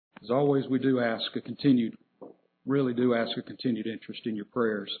As always, we do ask a continued interest in your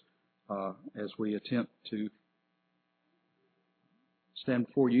prayers as we attempt to stand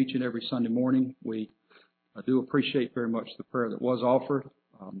before you each and every Sunday morning. We do appreciate very much the prayer that was offered,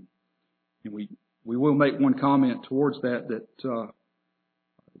 and we will make one comment towards that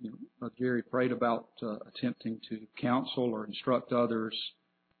Jerry prayed about attempting to counsel or instruct others.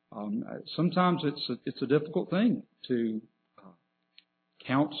 Sometimes it's a difficult thing to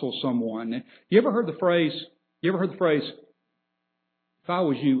counsel someone. You ever heard the phrase, if I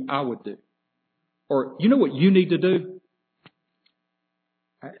was you, I would do? Or, you know what you need to do?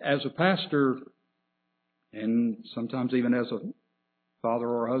 As a pastor, and sometimes even as a father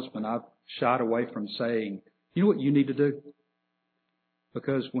or husband, I've shied away from saying, you know what you need to do?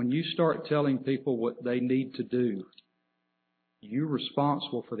 Because when you start telling people what they need to do, you're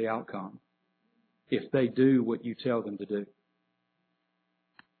responsible for the outcome if they do what you tell them to do.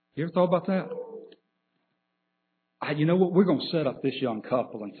 You ever thought about that? You know what? We're going to set up this young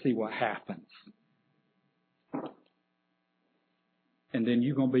couple and see what happens. And then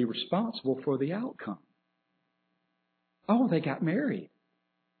you're going to be responsible for the outcome. Oh, they got married.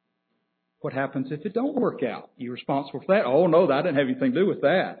 What happens if it don't work out? You're responsible for that. Oh, no, that didn't have anything to do with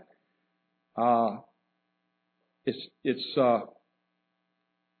that.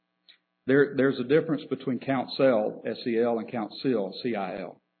 There's a difference between counsel, S-E-L, and counsel,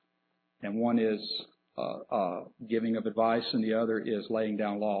 C-I-L. And one is giving of advice, and the other is laying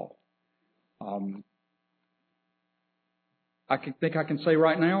down law. I think I can say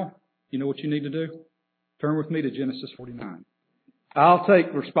right now, you know what you need to do? Turn with me to Genesis 49. I'll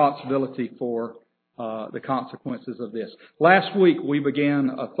take responsibility for the consequences of this. Last week we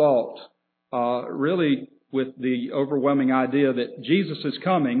began a thought, really with the overwhelming idea that Jesus is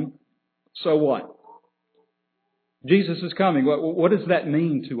coming. So what? Jesus is coming. What does that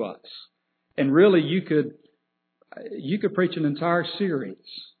mean to us? And really, you could preach an entire series,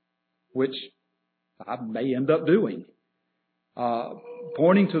 which I may end up doing,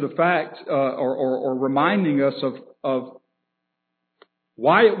 pointing to the fact or reminding us of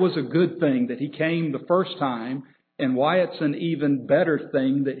why it was a good thing that He came the first time, and why it's an even better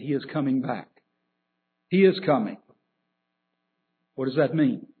thing that He is coming back. He is coming. What does that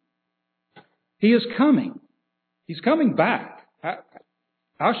mean? He is coming. He's coming back.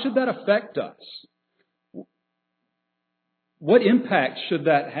 How should that affect us? What impact should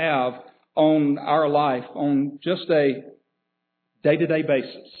that have on our life on just a day-to-day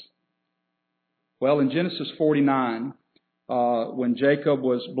basis? Well, in Genesis 49, when Jacob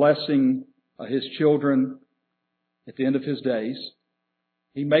was blessing his children at the end of his days,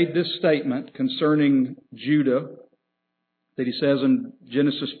 he made this statement concerning Judah, that he says in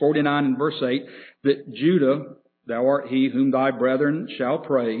Genesis 49 and verse 8, that Judah, thou art he whom thy brethren shall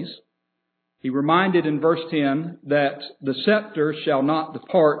praise. He reminded in verse 10 that the scepter shall not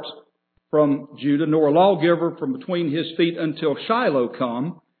depart from Judah, nor a lawgiver from between his feet until Shiloh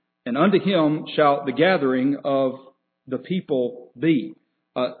come, and unto him shall the gathering of the people be.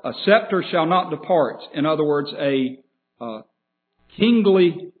 A scepter shall not depart. In other words, a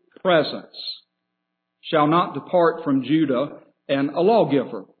kingly presence shall not depart from Judah, and a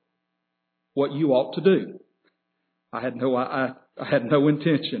lawgiver, what you ought to do. I had no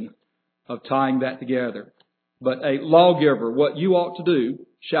intention of tying that together. But a lawgiver, what you ought to do,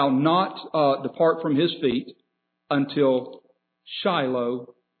 shall not depart from his feet until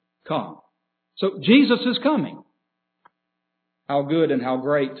Shiloh come. So Jesus is coming. How good and how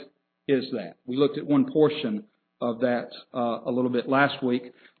great is that? We looked at one portion of that a little bit last week.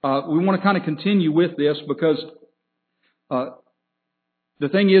 We want to kind of continue with this because the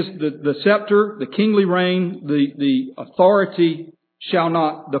thing is, the scepter, the kingly reign, the authority shall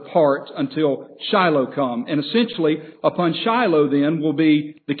not depart until Shiloh come. And essentially, upon Shiloh then will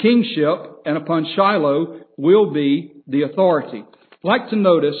be the kingship, and upon Shiloh will be the authority. I'd like to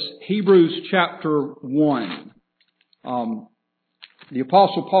notice Hebrews chapter 1. The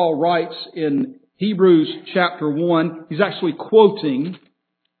Apostle Paul writes in Hebrews chapter 1, he's actually quoting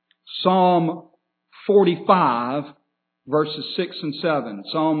Psalm 45, verses 6 and 7.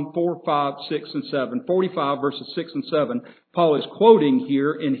 Psalm 4, 5, 6, and 7. 45, verses 6 and 7. Paul is quoting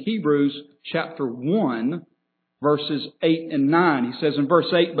here in Hebrews chapter 1, verses 8 and 9. He says in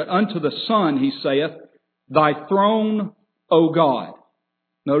verse 8, But unto the Son, he saith, Thy throne, O God.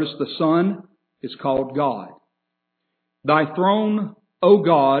 Notice the Son is called God. Thy throne, O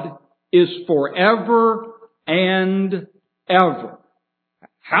God, is forever and ever.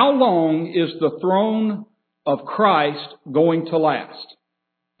 How long is the throne of Christ going to last?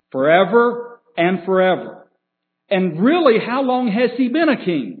 Forever and forever. And really, how long has He been a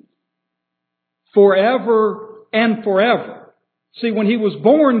king? forever and forever. See, when He was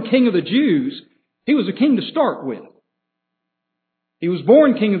born King of the Jews, He was a king to start with. He was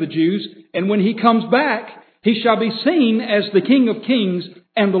born King of the Jews, and when He comes back, He shall be seen as the King of kings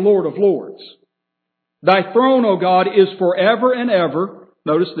and the Lord of lords. Thy throne, O God, is forever and ever.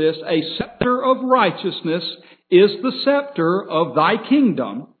 Notice this, a scepter of righteousness is the scepter of Thy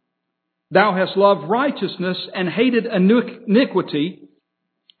kingdom. Thou hast loved righteousness and hated iniquity.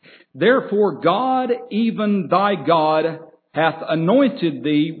 Therefore God, even Thy God, hath anointed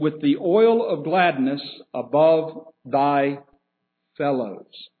Thee with the oil of gladness above Thy fellows.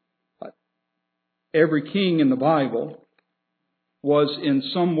 Every king in the Bible was in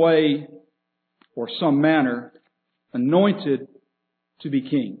some way or some manner anointed to be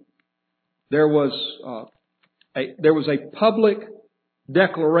king. There was a public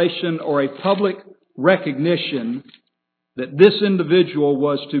declaration or a public recognition that this individual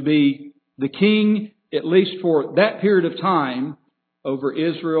was to be the king, at least for that period of time, over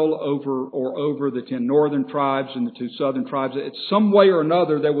Israel, over the 10 northern tribes and the 2 southern tribes. In some way or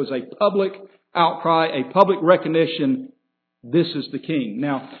another, there was a public outcry, a public recognition, this is the king.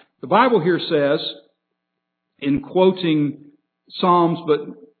 Now, the Bible here says, in quoting Psalms, but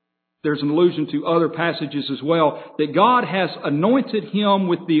there's an allusion to other passages as well, that God has anointed Him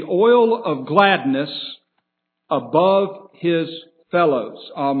with the oil of gladness above His fellows.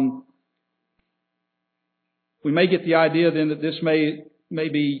 We may get the idea then that this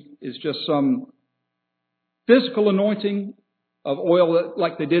maybe is just some physical anointing of oil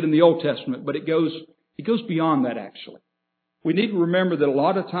like they did in the Old Testament, but it goes beyond that actually. We need to remember that a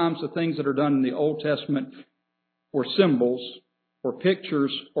lot of times the things that are done in the Old Testament were symbols or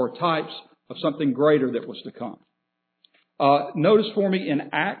pictures or types of something greater that was to come. Notice for me in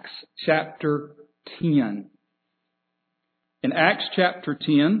Acts chapter 10. In Acts chapter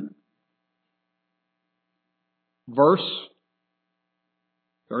 10, verse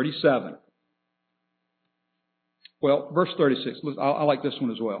 37. Well, verse 36. I like this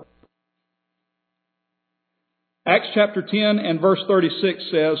one as well. Acts chapter 10 and verse 36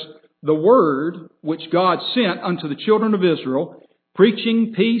 says, the word which God sent unto the children of Israel,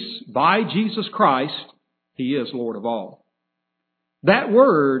 preaching peace by Jesus Christ, He is Lord of all. That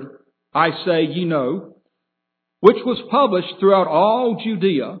word, I say, ye know, which was published throughout all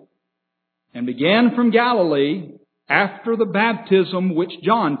Judea, and began from Galilee after the baptism which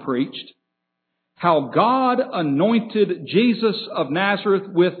John preached, how God anointed Jesus of Nazareth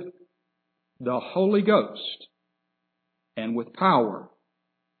with the Holy Ghost and with power,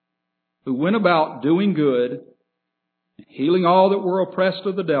 who went about doing good, healing all that were oppressed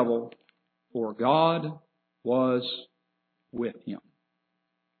of the devil, for God was with Him.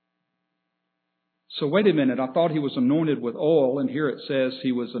 So wait a minute, I thought He was anointed with oil, and here it says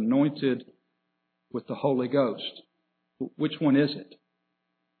He was anointed with the Holy Ghost. Which one is it?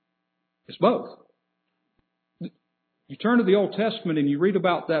 It's both. You turn to the Old Testament and you read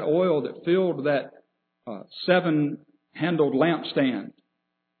about that oil that filled that 7-handled lampstand,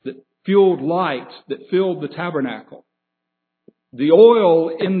 that fueled light, that filled the tabernacle. The oil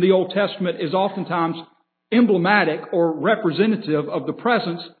in the Old Testament is oftentimes emblematic or representative of the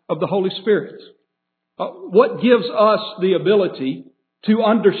presence of the Holy Spirit. What gives us the ability to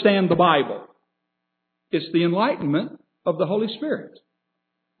understand the Bible? It's the enlightenment of the Holy Spirit.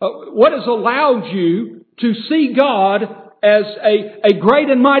 What has allowed you to see God as a great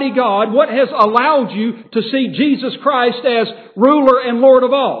and mighty God? What has allowed you to see Jesus Christ as ruler and Lord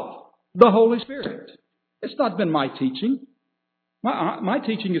of all? The Holy Spirit. It's not been my teaching. My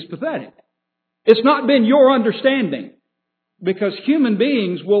teaching is pathetic. It's not been your understanding. Because human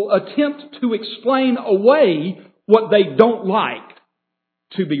beings will attempt to explain away what they don't like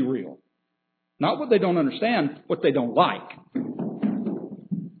to be real. Not what they don't understand, what they don't like.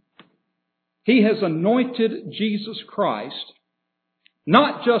 He has anointed Jesus Christ,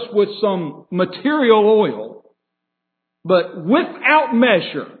 not just with some material oil, but without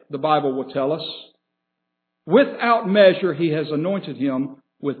measure, the Bible will tell us. Without measure, He has anointed Him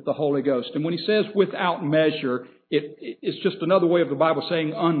with the Holy Ghost. And when He says without measure, it's just another way of the Bible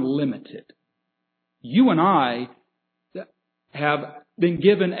saying unlimited. You and I have been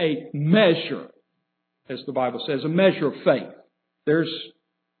given a measure, as the Bible says, a measure of faith. There's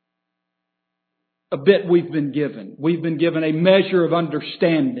a bit we've been given. We've been given a measure of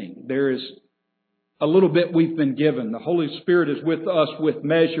understanding. There is a little bit we've been given. The Holy Spirit is with us with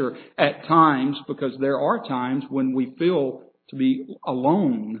measure at times, because there are times when we feel to be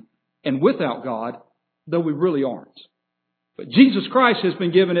alone and without God, though we really aren't. But Jesus Christ has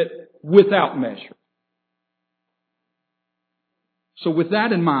been given it without measure. So with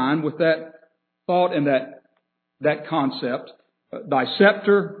that in mind, with that thought in that concept. Thy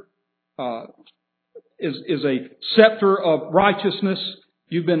scepter is a scepter of righteousness.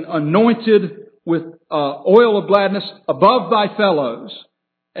 You've been anointed with oil of gladness above thy fellows.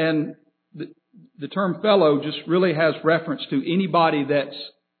 And the term fellow just really has reference to anybody that's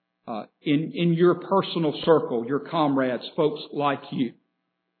in your personal circle, your comrades, folks like you.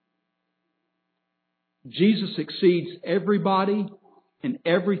 Jesus exceeds everybody and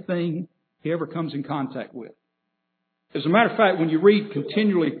everything He ever comes in contact with. As a matter of fact, when you read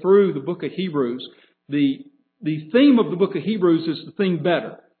continually through the book of Hebrews, the theme of the book of Hebrews is the thing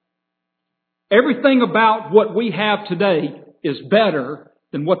better. Everything about what we have today is better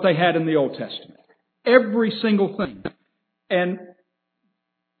than what they had in the Old Testament. Every single thing. And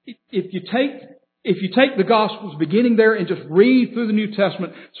if you take the Gospels beginning there and just read through the New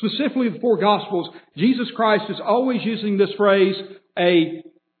Testament, specifically the four Gospels, Jesus Christ is always using this phrase, a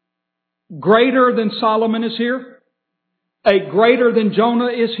greater than Solomon is here, a greater than Jonah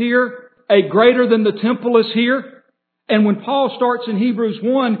is here, a greater than the temple is here. And when Paul starts in Hebrews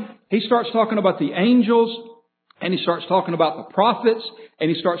 1, he starts talking about the angels, and he starts talking about the prophets, and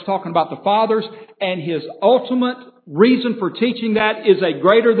he starts talking about the fathers, and his ultimate reason for teaching that is a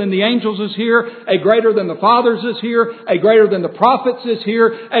greater than the angels is here, a greater than the fathers is here, a greater than the prophets is here,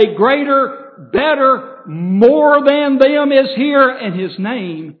 a greater, better, more than them is here, and His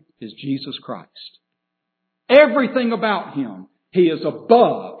name is Jesus Christ. Everything about Him, He is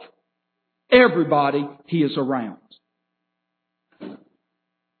above. Everybody, He is around.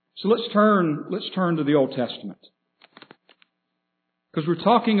 So let's turn to the Old Testament. Because we're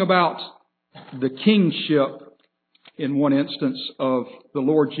talking about the kingship, in one instance, of the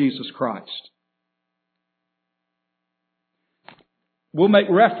Lord Jesus Christ. We'll make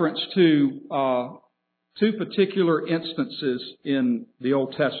reference to two particular instances in the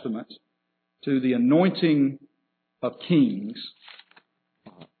Old Testament, to the anointing of kings.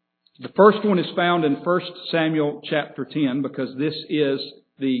 The first one is found in 1 Samuel chapter 10, because this is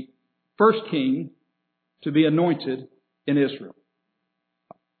the first king to be anointed in Israel.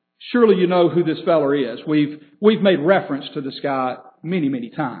 Surely you know who this feller is. We've made reference to this guy many,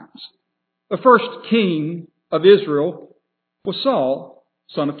 many times. The first king of Israel was Saul,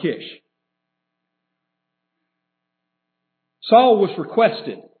 son of Kish. Saul was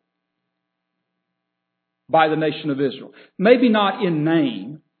requested by the nation of Israel. Maybe not in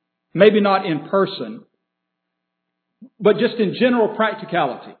name, maybe not in person, but just in general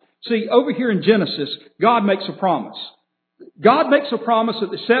practicality. See, over here in Genesis, God makes a promise. God makes a promise that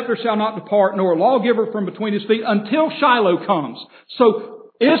the scepter shall not depart, nor a lawgiver from between his feet, until Shiloh comes.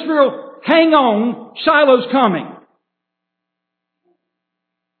 So, Israel, hang on, Shiloh's coming.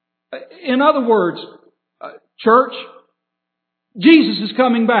 In other words, church, Jesus is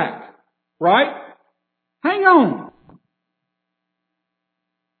coming back. Right? Hang on.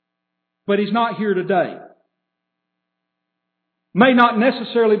 But He's not here today. May not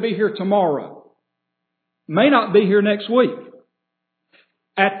necessarily be here tomorrow. May not be here next week.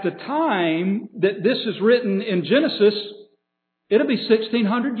 At the time that this is written in Genesis, it'll be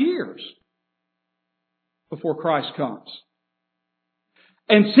 1,600 years before Christ comes.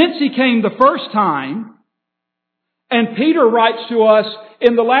 And since He came the first time, and Peter writes to us,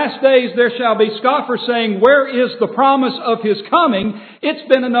 in the last days there shall be scoffers saying, where is the promise of His coming? It's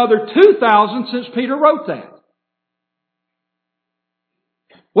been another 2,000 since Peter wrote that.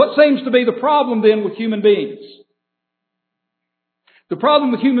 What seems to be the problem then with human beings? The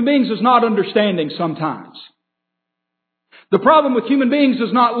problem with human beings is not understanding sometimes. The problem with human beings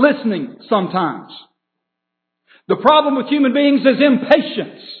is not listening sometimes. The problem with human beings is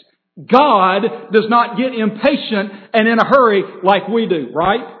impatience. God does not get impatient and in a hurry like we do,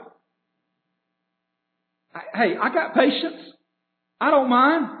 right? Hey, I got patience. I don't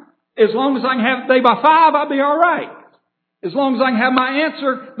mind. As long as I can have it day by 5, I'll be all right. As long as I can have my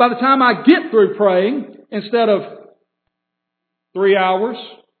answer by the time I get through praying, instead of 3 hours,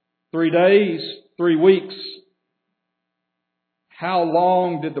 3 days, 3 weeks. How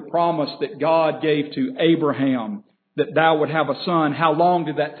long did the promise that God gave to Abraham that thou would have a son, how long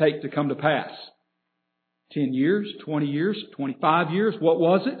did that take to come to pass? 10 years, 20 years, 25 years? What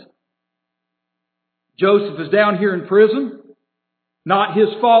was it? Joseph is down here in prison. Not his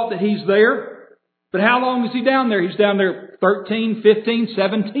fault that he's there. But how long is he down there? He's down there 13, 15,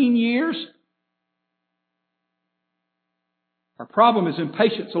 17 years. Our problem is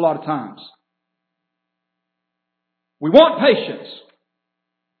impatience a lot of times. We want patience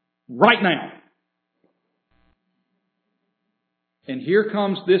right now. And here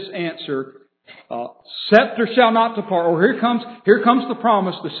comes this answer Scepter shall not depart. Or here comes the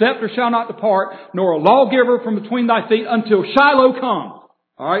promise. The scepter shall not depart, nor a lawgiver from between thy feet until Shiloh come.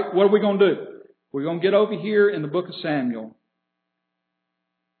 All right, what are we going to do? We're going to get over here in the book of Samuel.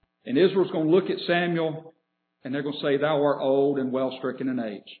 And Israel's going to look at Samuel, and they're going to say, Thou art old and well stricken in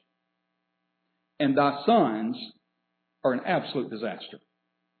age. And thy sons are an absolute disaster.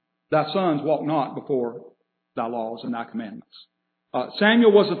 Thy sons walk not before thy laws and thy commandments.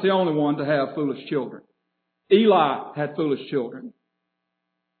 Samuel wasn't the only one to have foolish children. Eli had foolish children.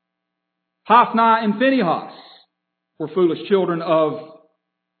 Hophni and Phinehas were foolish children of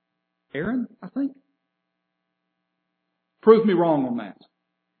Aaron, I think. Prove me wrong on that.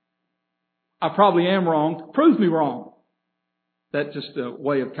 I probably am wrong. Prove me wrong. That's just a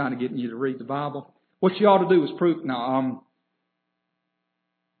way of kind of getting you to read the Bible. What you ought to do is prove. Now,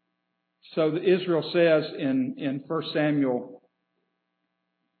 so Israel says in 1 Samuel,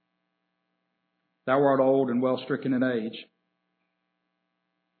 Thou art old and well stricken in age.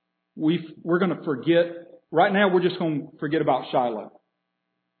 We're going to forget. Right now, we're just going to forget about Shiloh.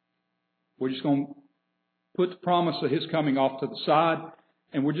 We're just going to put the promise of His coming off to the side,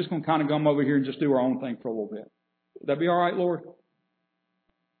 and we're just going to kind of come over here and just do our own thing for a little bit. Would that be all right, Lord?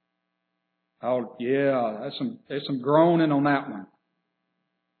 Oh, yeah, there's some groaning on that one.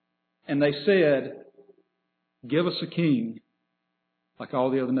 And they said, Give us a king like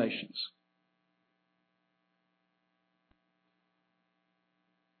all the other nations.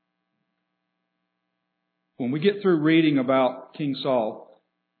 When we get through reading about King Saul,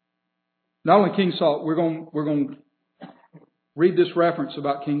 not only King Saul, we're going to read this reference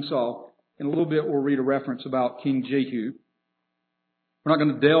about King Saul. In a little bit, we'll read a reference about King Jehu. We're not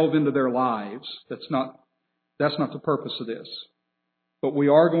going to delve into their lives. That's not the purpose of this. But we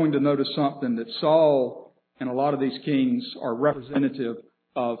are going to notice something, that Saul and a lot of these kings are representative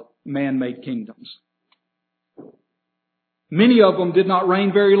of man-made kingdoms. Many of them did not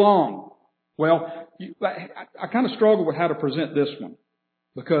reign very long. Well, I kind of struggle with how to present this one,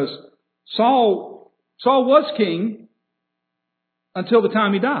 because Saul was king until the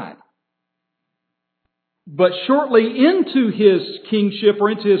time he died. But shortly into his kingship or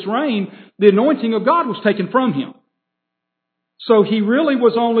into his reign, the anointing of God was taken from him. So he really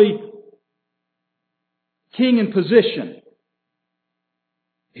was only king in position.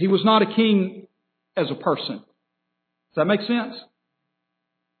 He was not a king as a person. Does that make sense?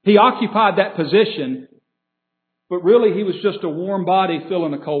 He occupied that position, but really he was just a warm body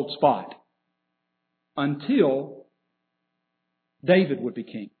filling a cold spot until David would be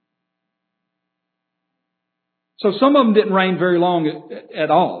king. So some of them didn't reign very long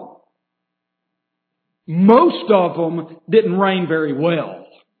at all. Most of them didn't reign very well.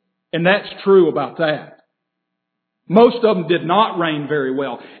 And that's true about that. Most of them did not reign very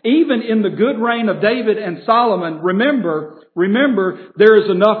well. Even in the good reign of David and Solomon, remember, there is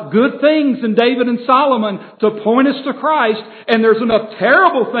enough good things in David and Solomon to point us to Christ, and there's enough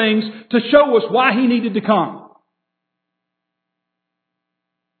terrible things to show us why He needed to come.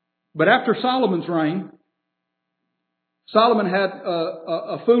 But after Solomon's reign, Solomon had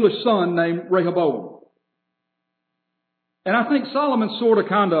a foolish son named Rehoboam. And I think Solomon sort of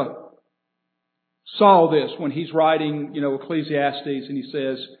kind of saw this when he's writing, Ecclesiastes, and he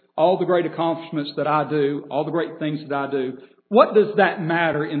says, all the great accomplishments that I do, all the great things that I do, what does that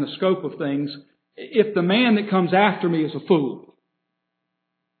matter in the scope of things if the man that comes after me is a fool?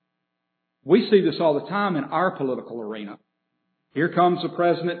 We see this all the time in our political arena. Here comes the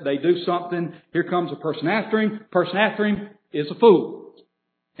president, they do something, here comes a person after him is a fool.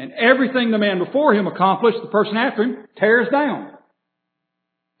 And everything the man before him accomplished, the person after him tears down.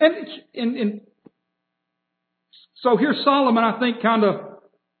 And so here's Solomon, I think, kind of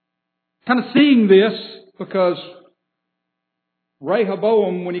seeing this, because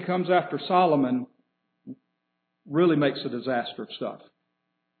Rehoboam, when he comes after Solomon, really makes a disaster of stuff.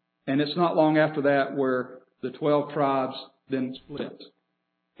 And it's not long after that where the 12 tribes then split.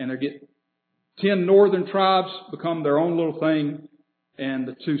 And they get 10 northern tribes become their own little thing, and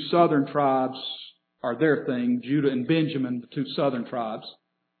the 2 southern tribes are their thing, Judah and Benjamin, the 2 southern tribes.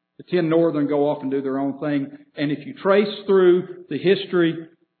 The 10 northern go off and do their own thing. And if you trace through the history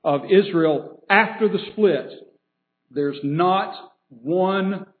of Israel after the split, there's not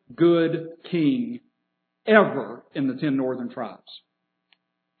one good king ever in the 10 northern tribes.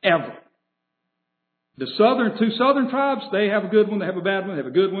 Ever. The 2 southern tribes, they have a good one, they have a bad one, they have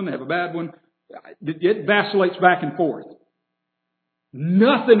a good one, they have a bad one. It vacillates back and forth.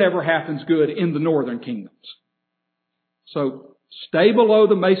 Nothing ever happens good in the northern kingdoms. So stay below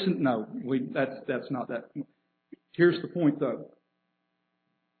the Mason. No, that's not that. Here's the point, though.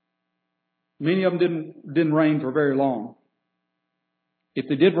 Many of them didn't reign for very long. If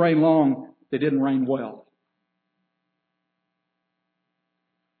they did reign long, they didn't reign well.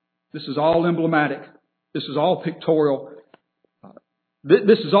 This is all emblematic. This is all pictorial.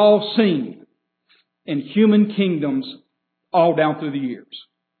 This is all seen in human kingdoms all down through the years.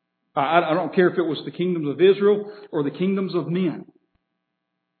 I don't care if it was the kingdoms of Israel or the kingdoms of men.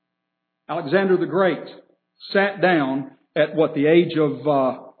 Alexander the Great sat down at the age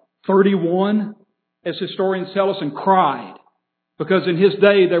of 31, as historians tell us, and cried. Because in his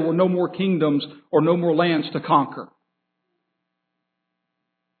day there were no more kingdoms or no more lands to conquer.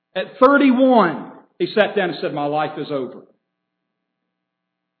 At 31, he sat down and said, my life is over. Of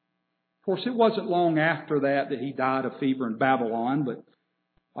course, it wasn't long after that he died of fever in Babylon,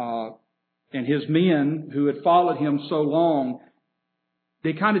 and his men who had followed him so long,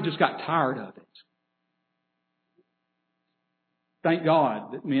 they kind of just got tired of it. Thank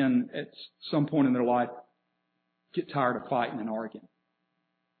God that men at some point in their life get tired of fighting and arguing.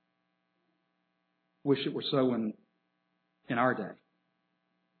 Wish it were so in our day.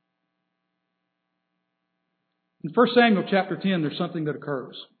 In 1 Samuel chapter 10, there's something that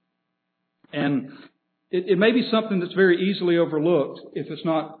occurs. And it may be something that's very easily overlooked if it's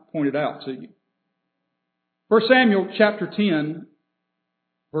not pointed out to you. 1 Samuel chapter 10,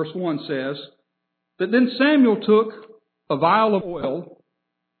 verse 1 says, that then Samuel took a vial of oil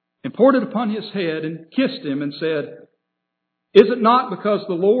and poured it upon his head and kissed him and said, is it not because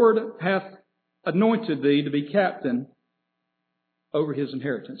the Lord hath anointed thee to be captain over his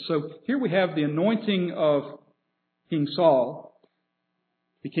inheritance? So here we have the anointing of King Saul,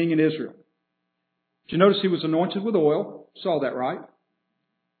 the king in Israel. Did you notice he was anointed with oil? Saw that, right?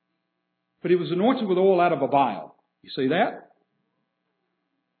 But he was anointed with oil out of a vial. You see that?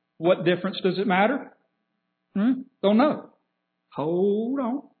 What difference does it matter? Don't know. Hold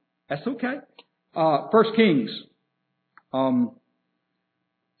on. That's okay. 1 Kings. 2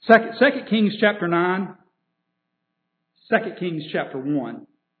 Kings chapter 9. 2 Kings chapter 1.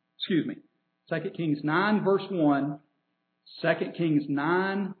 2 Kings 9 verse 1. 2 Kings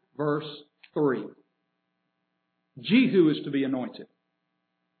 9 verse 3. Jehu is to be anointed.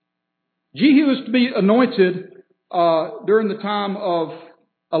 Jehu is to be anointed during the time of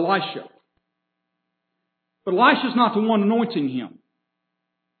Elisha. But Elisha's not the one anointing him.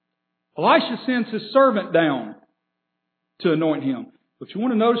 Elisha sends his servant down to anoint him. But you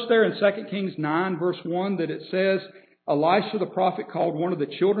want to notice there in 2 Kings 9 verse 1 that it says, Elisha the prophet called one of the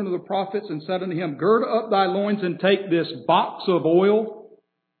children of the prophets and said unto him, gird up thy loins and take this box of oil.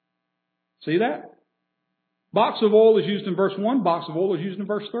 See that? Box of oil is used in verse 1. Box of oil is used in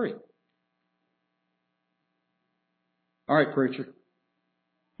verse 3. All right, preacher.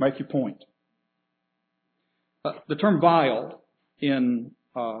 Make your point. The term vial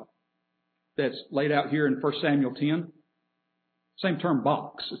that's laid out here in 1 Samuel 10, same term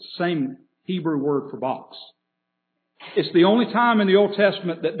box. It's the same Hebrew word for box. It's the only time in the Old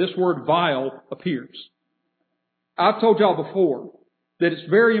Testament that this word vial appears. I've told y'all before that it's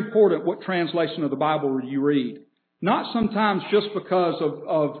very important what translation of the Bible you read. Not sometimes just because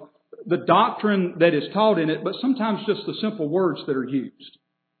of the doctrine that is taught in it, but sometimes just the simple words that are used.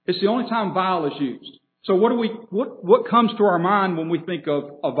 It's the only time vial is used. So what comes to our mind when we think of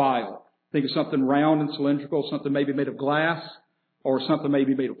a vial? Think of something round and cylindrical, something maybe made of glass, or something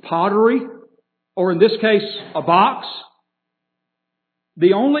maybe made of pottery, or in this case, a box.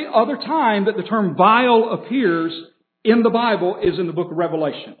 The only other time that the term vial appears in the Bible is in the book of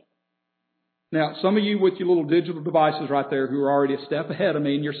Revelation. Now, some of you with your little digital devices right there who are already a step ahead of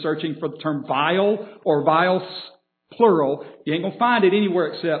me and you're searching for the term vial or vials plural, you ain't going to find it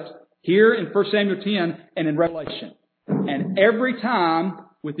anywhere except here in 1 Samuel 10 and in Revelation. And every time,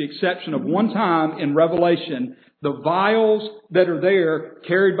 with the exception of one time in Revelation, the vials that are there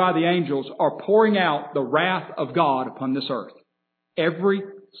carried by the angels are pouring out the wrath of God upon this earth. Every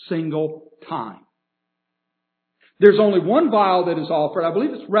single time. There's only one vial that is offered. I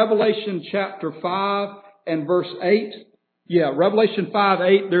believe it's Revelation chapter 5 and verse 8. Yeah, Revelation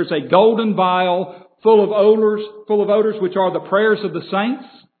 5:8. There's a golden vial full of odors, which are the prayers of the saints.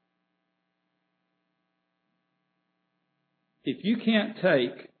 If you can't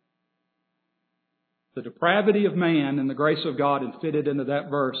take the depravity of man and the grace of God and fit it into that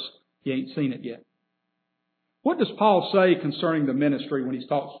verse, you ain't seen it yet. What does Paul say concerning the ministry when he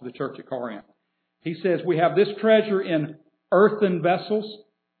talks to the church at Corinth? He says, we have this treasure in earthen vessels.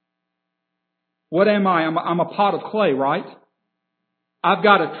 What am I? I'm a pot of clay, right? I've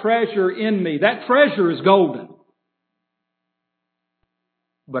got a treasure in me. That treasure is golden.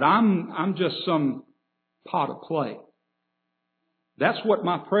 But I'm just some pot of clay. That's what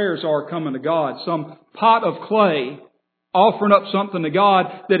my prayers are coming to God. Some pot of clay offering up something to God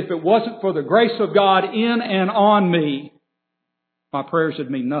that if it wasn't for the grace of God in and on me, my prayers would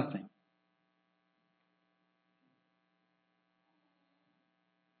mean nothing.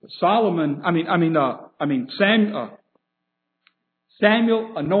 But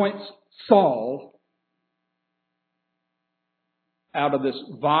Samuel anoints Saul out of this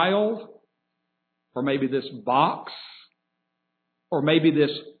vial, or maybe this box, or maybe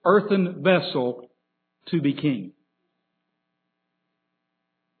this earthen vessel to be king.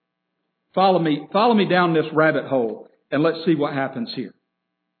 Follow me down this rabbit hole and let's see what happens here.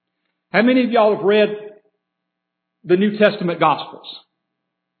 How many of y'all have read the New Testament Gospels?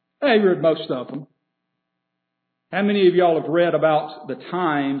 I read most of them. How many of y'all have read about the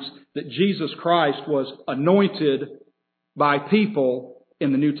times that Jesus Christ was anointed by people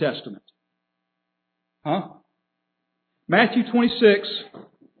in the New Testament? Matthew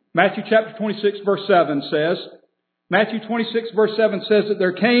chapter 26 verse 7 says, Matthew 26 verse 7 says that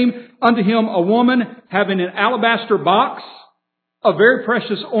there came unto him a woman having an alabaster box of very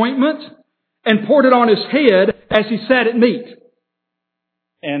precious ointment and poured it on his head as he sat at meat.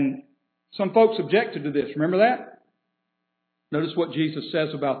 And some folks objected to this. Remember that? Notice what Jesus says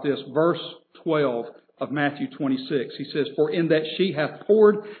about this. Verse 12 of Matthew 26. He says, for in that she hath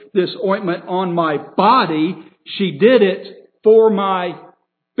poured this ointment on my body, she did it for my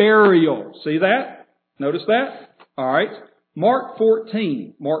burial. See that? Notice that? All right. Mark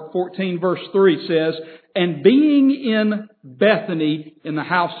 14 verse 3 says, and being in Bethany in the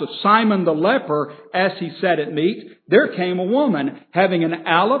house of Simon the leper, as he sat at meat, there came a woman having an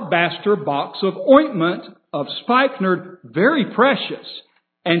alabaster box of ointment of spikenard, very precious.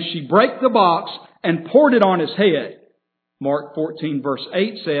 And she brake the box and poured it on his head. Mark 14 verse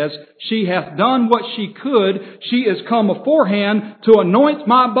 8 says, she hath done what she could. She is come aforehand to anoint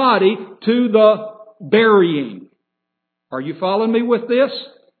my body to the burying. Are you following me with this?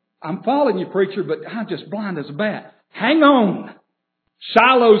 I'm following you, preacher, but I'm just blind as a bat. Hang on.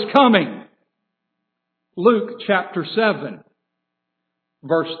 Shiloh's coming. Luke chapter 7,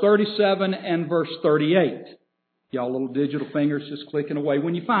 verse 37 and verse 38. Y'all little digital fingers just clicking away.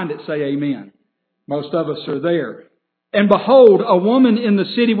 When you find it, say amen. Most of us are there. And behold, a woman in the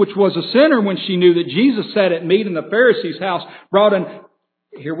city which was a sinner when she knew that Jesus sat at meat in the Pharisee's house brought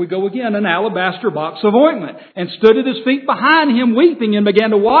here we go again, an alabaster box of ointment, and stood at his feet behind him weeping, and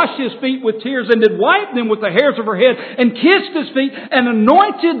began to wash his feet with tears, and did wipe them with the hairs of her head, and kissed his feet, and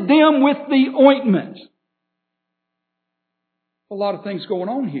anointed them with the ointment. A lot of things going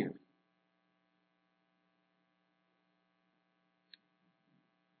on here.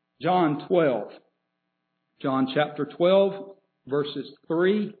 John chapter 12, verses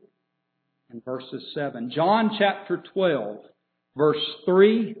 3 and verses 7. John chapter 12, verse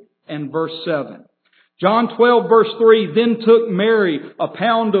 3 and verse 7. John 12 verse 3, then took Mary a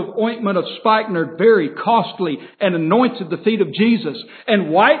pound of ointment of spikenard, very costly, and anointed the feet of Jesus,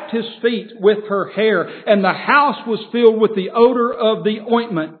 and wiped his feet with her hair, and the house was filled with the odor of the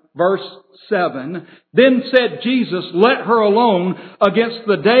ointment. Verse 7, then said Jesus, let her alone, against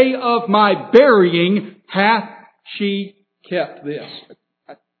the day of my burying hath she kept this.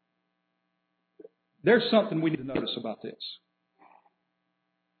 There's something we need to notice about this.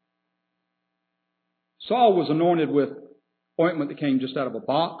 Saul was anointed with ointment that came just out of a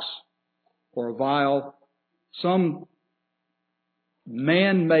box or a vial, some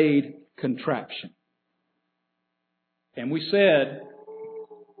man-made contraption. And we said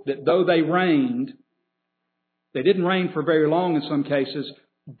that though they reigned, they didn't reign for very long in some cases,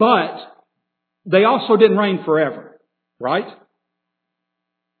 but they also didn't reign forever, right?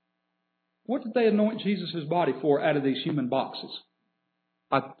 What did they anoint Jesus' body for out of these human boxes?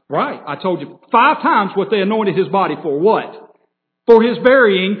 I told you 5 times what they anointed his body for. What? For his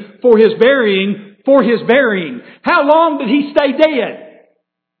burying, for his burying, for his burying. How long did he stay dead?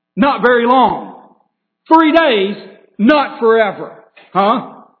 Not very long. 3 days, not forever.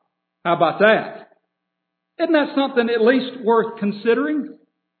 Huh? How about that? Isn't that something at least worth considering?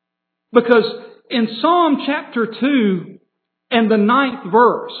 Because in Psalm chapter 2 and the 9th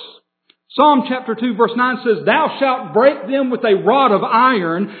verse, Psalm chapter 2 verse 9 says, thou shalt break them with a rod of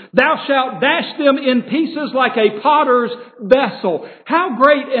iron. Thou shalt dash them in pieces like a potter's vessel. How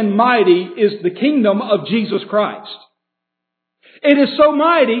great and mighty is the kingdom of Jesus Christ. It is so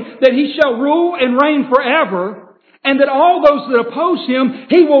mighty that he shall rule and reign forever, and that all those that oppose him,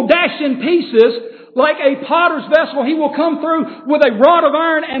 he will dash in pieces like a potter's vessel. He will come through with a rod of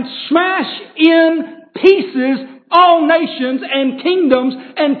iron and smash in pieces all nations and kingdoms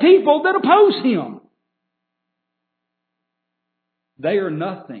and people that oppose him. They are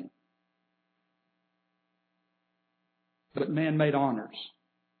nothing but man-made honors.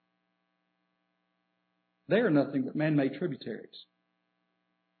 They are nothing but man-made tributaries.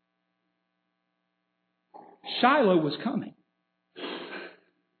 Shiloh was coming.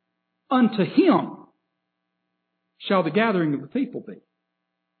 Unto Him shall the gathering of the people be.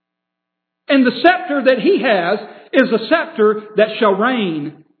 And the scepter that He has is a scepter that shall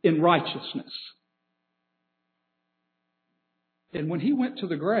reign in righteousness. And when He went to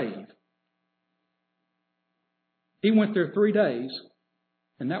the grave, He went there 3 days,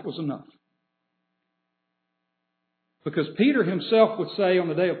 and that was enough. Because Peter himself would say on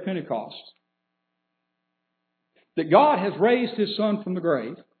the day of Pentecost that God has raised His Son from the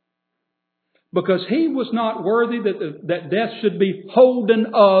grave because He was not worthy that death should be holden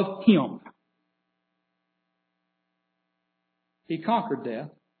of Him. He conquered death,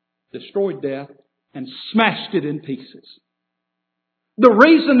 destroyed death, and smashed it in pieces. The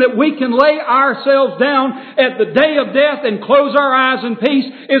reason that we can lay ourselves down at the day of death and close our eyes in peace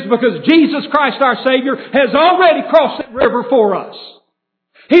is because Jesus Christ our Savior has already crossed that river for us.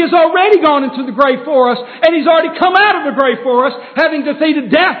 He has already gone into the grave for us, and He's already come out of the grave for us, having defeated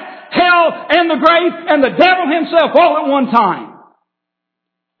death, hell, and the grave, and the devil himself all at one time.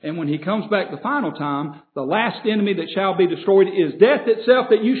 And when He comes back the final time, the last enemy that shall be destroyed is death itself,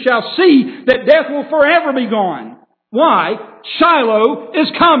 that you shall see that death will forever be gone. Why? Shiloh is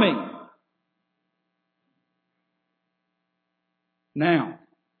coming. Now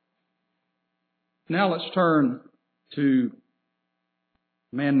let's turn to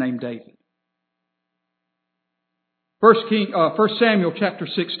a man named David. 1 Samuel chapter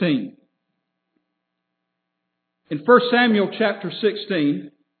 16. In 1 Samuel chapter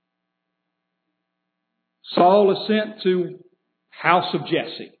 16, Saul is sent to house of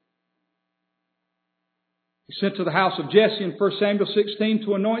Jesse. He's sent to the house of Jesse in 1 Samuel 16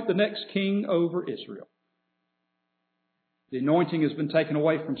 to anoint the next king over Israel. The anointing has been taken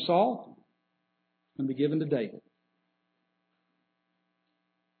away from Saul and be given to David.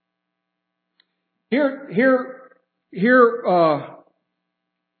 Here,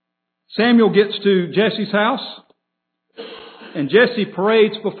 Samuel gets to Jesse's house, and Jesse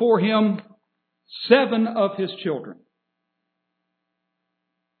parades before him 7 of his children.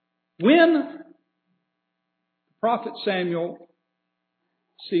 When Prophet Samuel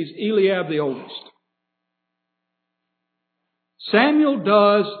sees Eliab the oldest, Samuel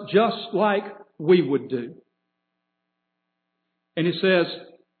does just like we would do. And he says,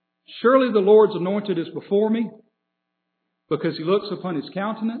 surely the Lord's anointed is before me, because he looks upon his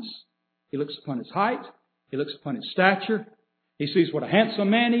countenance, he looks upon his height, he looks upon his stature, he sees what a handsome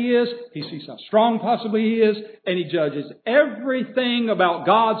man he is, he sees how strong possibly he is, and he judges everything about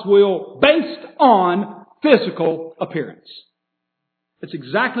God's will based on physical appearance. It's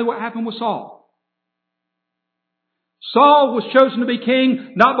exactly what happened with Saul. Saul was chosen to be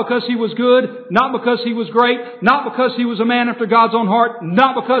king not because he was good, not because he was great, not because he was a man after God's own heart,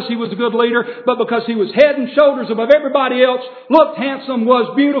 not because he was a good leader, but because he was head and shoulders above everybody else, looked handsome,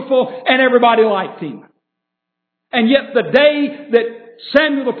 was beautiful, and everybody liked him. And yet the day that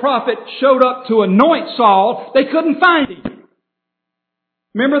Samuel the prophet showed up to anoint Saul, they couldn't find him.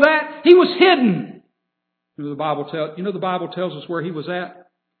 Remember that? He was hidden. The Bible tells us where he was at.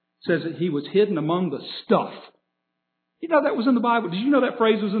 It says that he was hidden among the stuff. You know that was in the Bible? Did you know that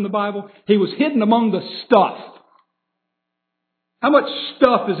phrase was in the Bible? He was hidden among the stuff. How much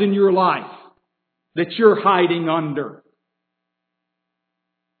stuff is in your life that you're hiding under?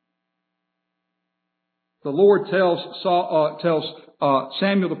 The Lord tells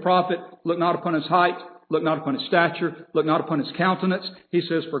Samuel the prophet, look not upon his height, look not upon his stature, look not upon his countenance. He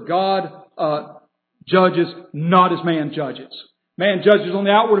says, for God judges not as man judges. Man judges on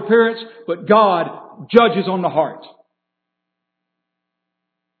the outward appearance, but God judges on the heart.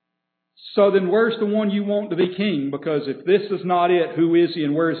 So then where's the one you want to be king? Because if this is not it, who is he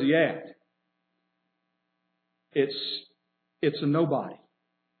and where is he at? It's a nobody.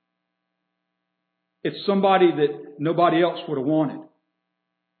 It's somebody that nobody else would have wanted.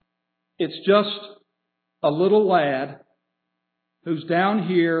 It's just a little lad who's down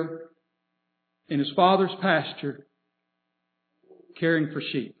here in his father's pasture caring for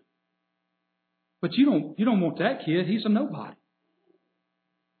sheep. But you don't want that kid. He's a nobody.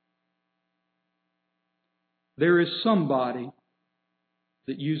 There is somebody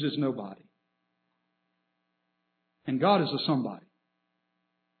that uses nobody. And God is a somebody.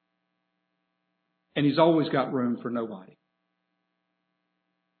 And He's always got room for nobody.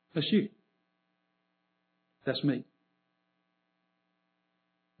 That's you. That's me.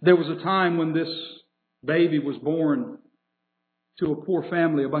 There was a time when this baby was born to a poor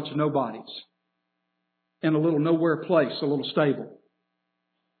family, a bunch of nobodies, in a little nowhere place, a little stable.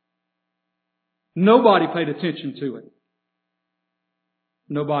 Nobody paid attention to it.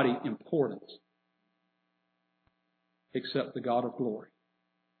 Nobody important except the God of glory.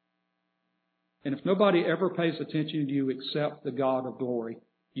 And if nobody ever pays attention to you except the God of glory,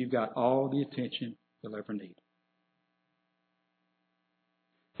 you've got all the attention you'll ever need.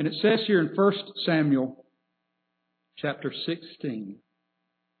 And it says here in 1 Samuel chapter 16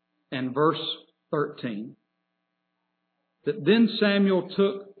 and verse 13 that then Samuel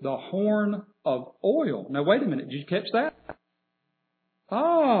took the horn of oil. Now wait a minute, did you catch that?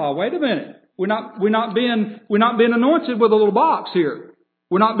 Wait a minute. We're not being anointed with a little box here.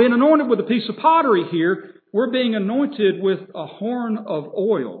 We're not being anointed with a piece of pottery here. We're being anointed with a horn of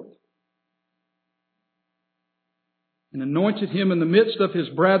oil. And anointed him in the midst of his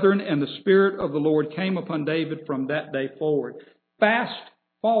brethren, and the Spirit of the Lord came upon David from that day forward. Fast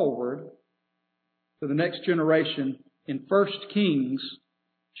forward to the next generation in 1 Kings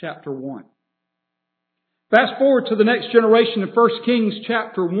chapter 1. Fast forward to the next generation in 1 Kings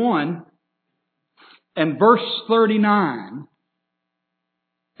chapter 1 and verse 39.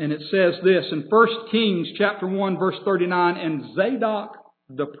 And it says this in 1 Kings chapter 1 verse 39, and Zadok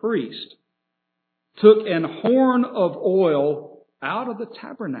the priest took an horn of oil out of the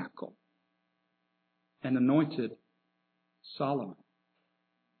tabernacle and anointed Solomon.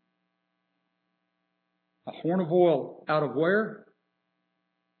 A horn of oil out of where?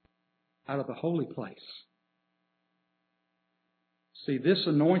 Out of the holy place. See, this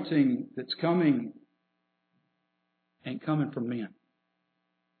anointing that's coming ain't coming from men.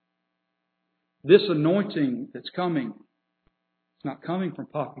 This anointing that's coming, it's not coming from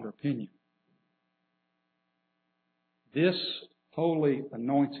popular opinion. This holy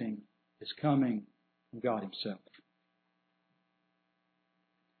anointing is coming from God Himself.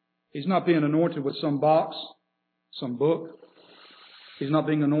 He's not being anointed with some box, some book. He's not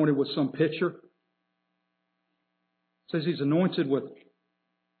being anointed with some picture. It says He's anointed with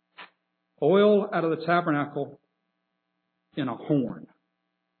oil out of the tabernacle in a horn.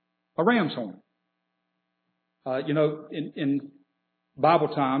 A ram's horn. In Bible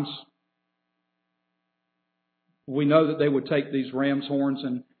times, we know that they would take these ram's horns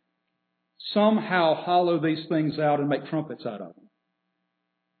and somehow hollow these things out and make trumpets out of them.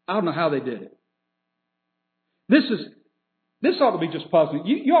 I don't know how they did it. This ought to be just puzzling.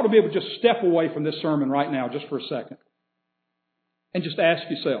 You ought to be able to just step away from this sermon right now just for a second and just ask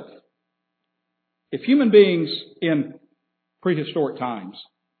yourself, if human beings in prehistoric times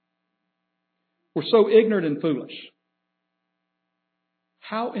were so ignorant and foolish,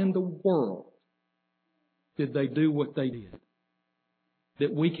 how in the world did they do what they did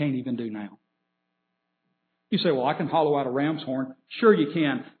that we can't even do now? You say, well, I can hollow out a ram's horn. Sure you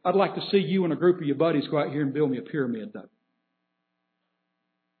can. I'd like to see you and a group of your buddies go out here and build me a pyramid, though.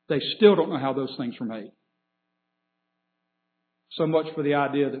 They still don't know how those things were made. So much for the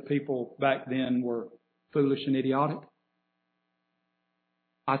idea that people back then were foolish and idiotic.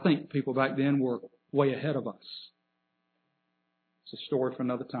 I think people back then were way ahead of us. It's a story for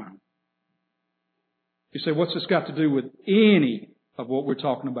another time. You say, what's this got to do with any of what we're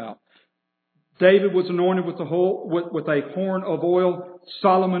talking about? David was anointed with a horn of oil.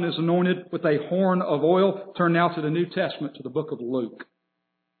 Solomon is anointed with a horn of oil. Turn now to the New Testament, to the book of Luke.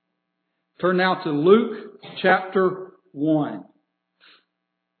 Turn now to Luke chapter 1.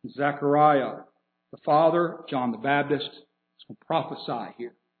 Zechariah, the father, John the Baptist, is going to prophesy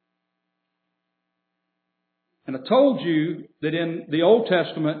here. And I told you that in the Old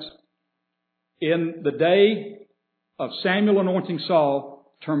Testament, in the day of Samuel anointing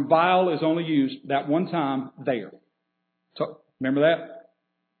Saul, the term vial is only used that one time there. So, remember that?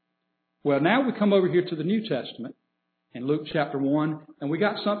 Well, now we come over here to the New Testament in Luke chapter 1, and we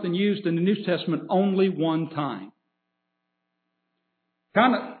got something used in the New Testament only one time.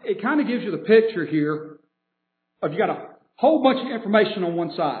 It kind of gives you the picture here of you got a whole bunch of information on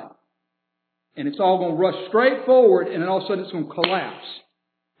one side, and it's all going to rush straight forward, and then all of a sudden it's going to collapse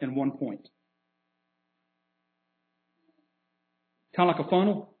in one point. Kind of like a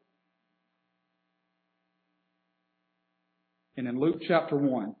funnel. And in Luke chapter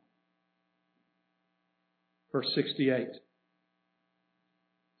 1, verse 68, it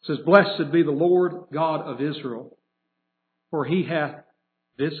says, Blessed be the Lord God of Israel, for He hath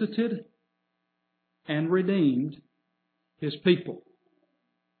visited and redeemed His people,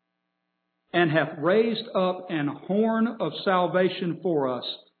 and hath raised up an horn of salvation for us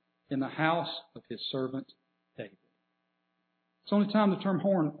in the house of His servant David. It's the only time the term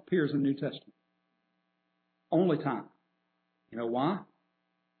horn appears in the New Testament. Only time. You know why?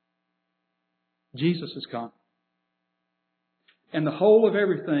 Jesus has come. And the whole of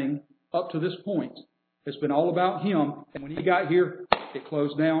everything up to this point has been all about Him. And when He got here, it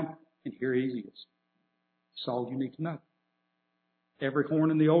closed down, and here He is. That's all you need to know. Every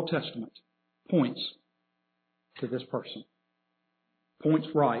horn in the Old Testament points to this person. Points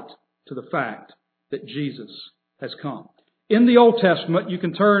right to the fact that Jesus has come. In the Old Testament, you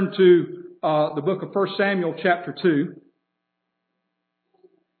can turn to the book of 1 Samuel chapter 2.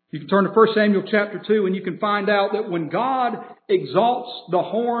 You can turn to 1 Samuel chapter 2 and you can find out that when God exalts the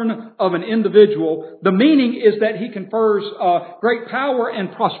horn of an individual, the meaning is that He confers great power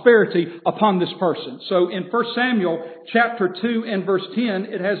and prosperity upon this person. So in 1 Samuel chapter 2 and verse 10,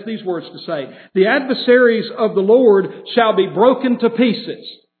 it has these words to say, "The adversaries of the Lord shall be broken to pieces."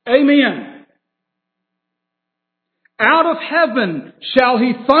 Amen. "Out of heaven shall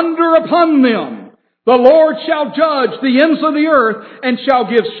He thunder upon them. The Lord shall judge the ends of the earth and shall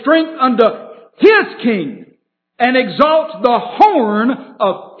give strength unto His king and exalt the horn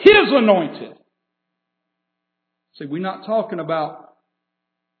of His anointed." See, we're not talking about,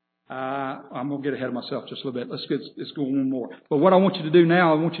 I'm going to get ahead of myself just a little bit. Let's go one more. But what I want you to do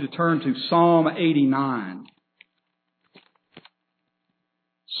now, I want you to turn to Psalm 89.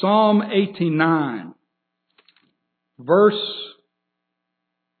 Psalm 89, verse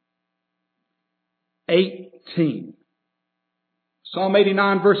 18. Psalm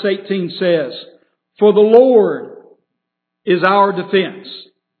 89 verse 18 says, "For the Lord is our defense,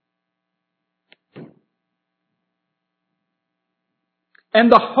 and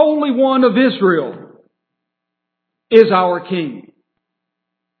the Holy One of Israel is our King."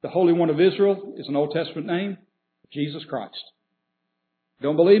 The Holy One of Israel is an Old Testament name, Jesus Christ.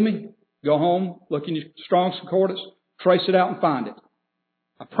 Don't believe me? Go home, look in your Strong's Concordance, trace it out and find it.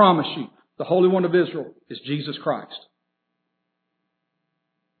 I promise you, the Holy One of Israel is Jesus Christ.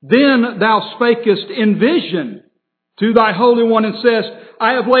 "Then thou spakest in vision to thy Holy One and saidst,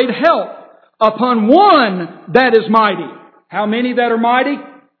 I have laid help upon one that is mighty." How many that are mighty?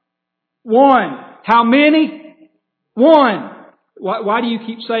 One. How many? One. Why do you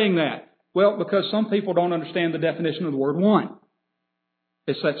keep saying that? Well, because some people don't understand the definition of the word one.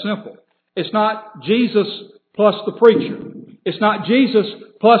 It's that simple. It's not Jesus plus the preacher. It's not Jesus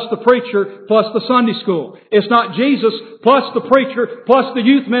plus the preacher plus the Sunday school. It's not Jesus plus the preacher plus the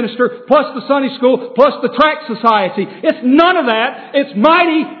youth minister plus the Sunday school plus the tract society. It's none of that. It's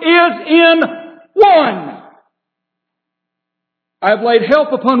mighty is in one. "I have laid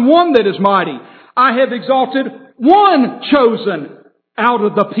help upon one that is mighty. I have exalted one chosen out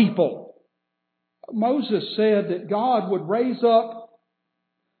of the people." Moses said that God would raise up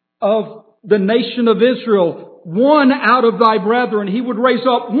of the nation of Israel one out of thy brethren. He would raise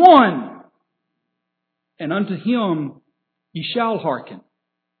up one, and unto Him ye shall hearken.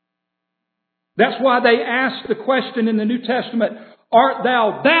 That's why they asked the question in the New Testament, "Art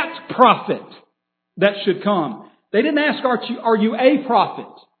thou that prophet that should come?" They didn't ask, are you a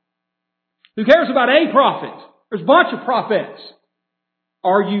prophet? Who cares about a prophet? There's a bunch of prophets.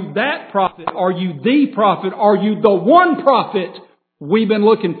 Are you that prophet? Are you the prophet? Are you the one prophet we've been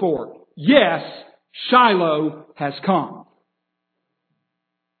looking for? Yes, Shiloh has come.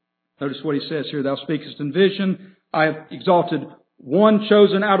 Notice what he says here. "Thou speakest in vision. I have exalted one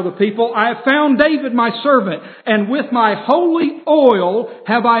chosen out of the people. I have found David my servant, and with my holy oil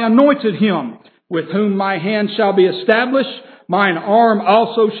have I anointed him, with whom my hand shall be established. Mine arm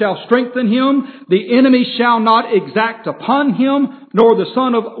also shall strengthen him. The enemy shall not exact upon him, nor the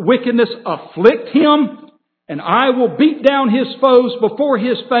son of wickedness afflict him. And I will beat down his foes before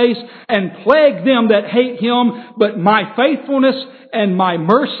his face and plague them that hate him. But my faithfulness and my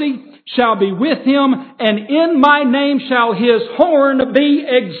mercy shall be with him, and in my name shall his horn be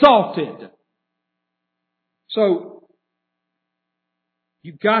exalted." So,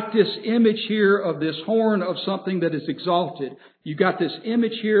 you've got this image here of this horn of something that is exalted. You've got this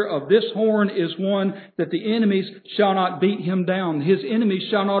image here of this horn is one that the enemies shall not beat him down. His enemies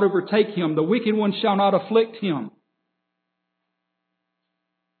shall not overtake him. The wicked one shall not afflict him.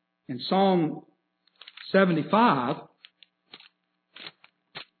 In Psalm 75,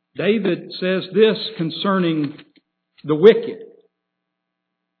 David says this concerning the wicked.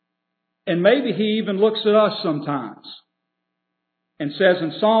 And maybe he even looks at us sometimes and says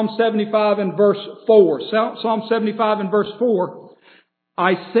in Psalm 75 and verse 4, Psalm 75 and verse 4,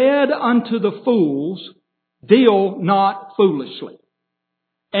 "I said unto the fools, deal not foolishly,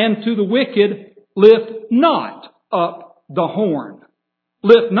 and to the wicked lift not up the horn.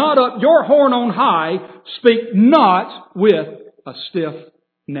 Lift not up your horn on high, speak not with a stiff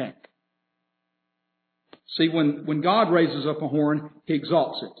neck." See, when God raises up a horn, He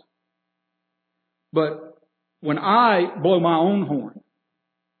exalts it. But when I blow my own horn,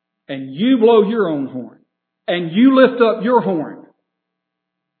 and you blow your own horn, and you lift up your horn,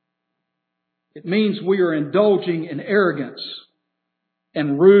 it means we are indulging in arrogance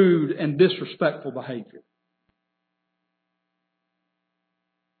and rude and disrespectful behavior.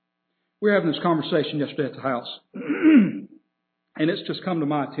 We were having this conversation yesterday at the house, and it's just come to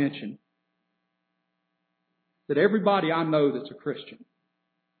my attention that everybody I know that's a Christian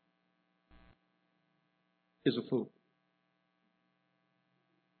is a fool.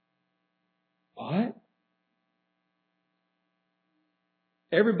 What?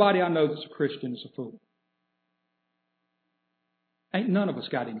 Everybody I know that's a Christian is a fool. Ain't none of us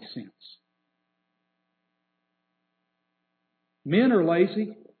got any sense. Men are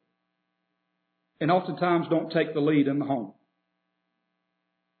lazy and oftentimes don't take the lead in the home.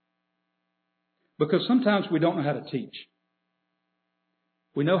 Because sometimes we don't know how to teach.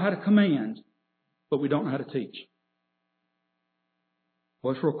 We know how to command, but we don't know how to teach.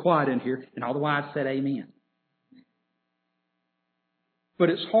 Well, it's real quiet in here, and all the wives said amen. But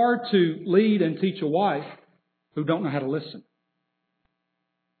it's hard to lead and teach a wife who don't know how to listen.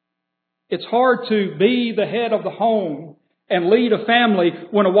 It's hard to be the head of the home and lead a family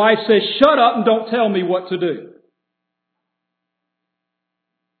when a wife says, shut up and don't tell me what to do.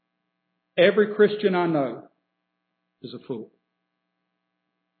 Every Christian I know is a fool.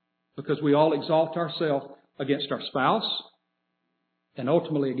 Because we all exalt ourselves against our spouse and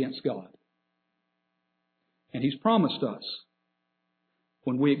ultimately against God. And He's promised us,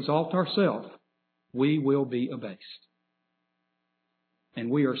 when we exalt ourselves, we will be abased. And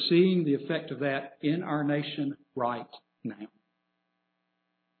we are seeing the effect of that in our nation right now.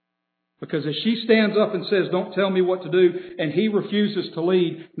 Because as she stands up and says, don't tell me what to do, and he refuses to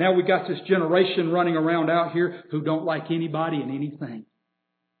lead, now we got this generation running around out here who don't like anybody and anything.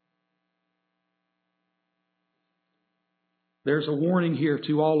 There's a warning here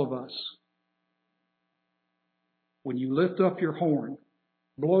to all of us. When you lift up your horn,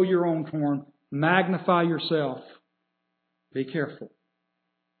 blow your own horn, magnify yourself, be careful.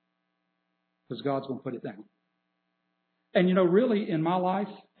 Because God's going to put it down. And you know, really, in my life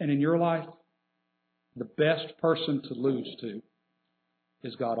and in your life, the best person to lose to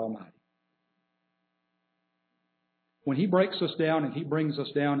is God Almighty. When He breaks us down and He brings us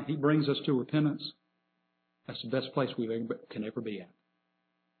down and He brings us to repentance, that's the best place we can ever be at.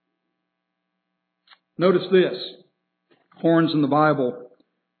 Notice this. Horns in the Bible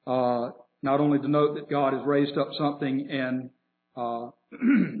not only denote that God has raised up something and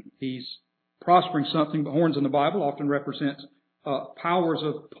He's prospering something, but horns in the Bible often represents powers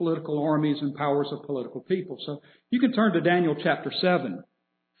of political armies and powers of political people. So you can turn to Daniel chapter 7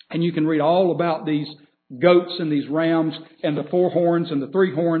 and you can read all about these goats and these rams and the 4 horns and the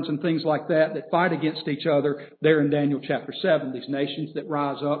 3 horns and things like that fight against each other there in Daniel chapter 7. These nations that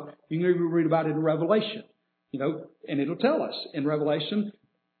rise up. You can even read about it in Revelation. You know, and it'll tell us in Revelation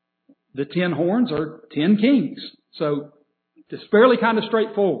the 10 horns are 10 kings. So it's fairly kind of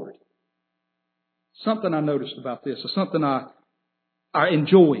straightforward. Something I noticed about this, or something I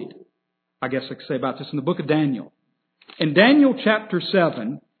enjoyed, I guess I could say about this, in the book of Daniel. In Daniel chapter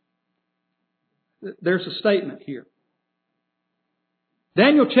 7, there's a statement here.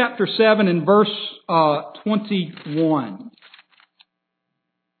 Daniel chapter 7 in verse 21.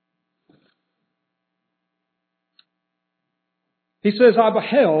 He says, I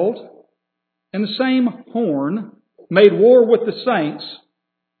beheld, and the same horn made war with the saints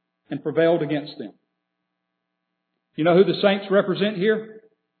and prevailed against them. You know who the saints represent here?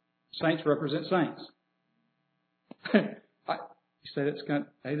 Saints represent saints. You said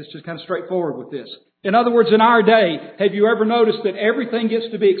it's just kind of straightforward with this. In other words, in our day, have you ever noticed that everything gets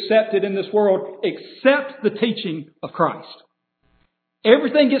to be accepted in this world except the teaching of Christ?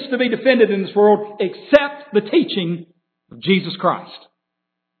 Everything gets to be defended in this world except the teaching of Jesus Christ.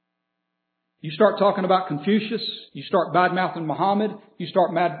 You start talking about Confucius, you start bad-mouthing Muhammad, you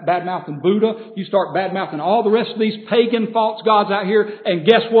start bad-mouthing Buddha, you start bad-mouthing all the rest of these pagan false gods out here, and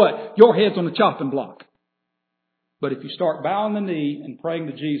guess what? Your head's on the chopping block. But if you start bowing the knee and praying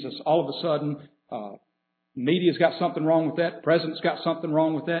to Jesus, all of a sudden, media's got something wrong with that, the president's got something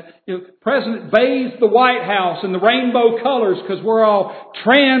wrong with that. You know, the president bathes the White House in the rainbow colors because we're all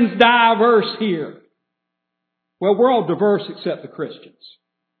trans-diverse here. Well, we're all diverse except the Christians.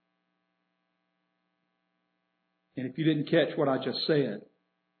 And if you didn't catch what I just said,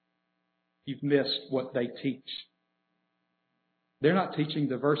 you've missed what they teach. They're not teaching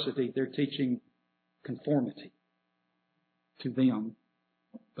diversity, they're teaching conformity to them.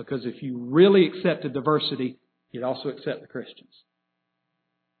 Because if you really accepted diversity, you'd also accept the Christians.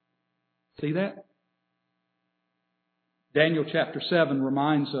 See that? Daniel chapter 7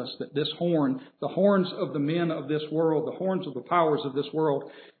 reminds us that this horn, the horns of the men of this world, the horns of the powers of this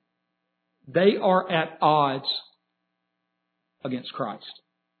world, they are at odds against Christ.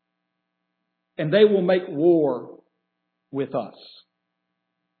 And they will make war with us.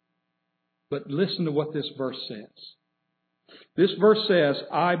 But listen to what this verse says. This verse says,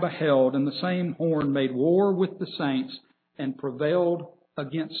 I beheld, and the same horn made war with the saints and prevailed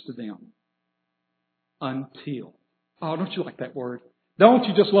against them until. Oh, don't you like that word? Don't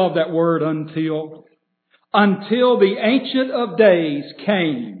you just love that word, until? Until the Ancient of Days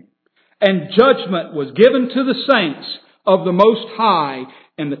came and judgment was given to the saints of the Most High,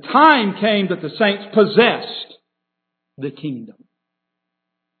 and the time came that the saints possessed the kingdom.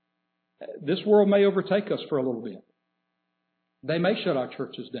 This world may overtake us for a little bit. They may shut our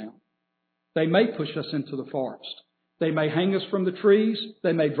churches down. They may push us into the forest. They may hang us from the trees.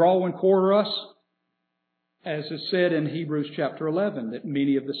 They may draw and quarter us. As is said in Hebrews chapter 11, that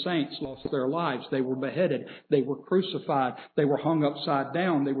many of the saints lost their lives. They were beheaded. They were crucified. They were hung upside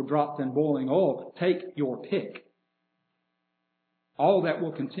down. They were dropped in boiling oil. Take your pick. All that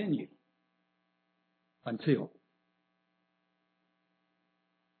will continue until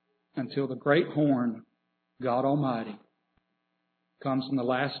the great horn, God Almighty, comes in the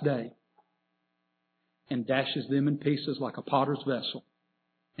last day and dashes them in pieces like a potter's vessel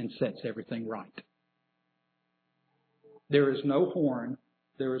and sets everything right. There is no horn,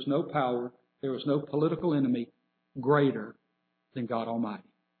 there is no power, there is no political enemy greater than God Almighty.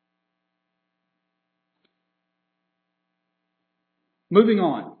 Moving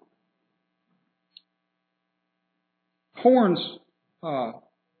on. Horns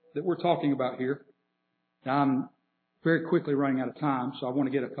that we're talking about here. Now, I'm very quickly running out of time, so I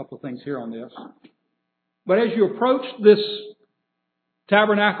want to get a couple of things here on this. But as you approach this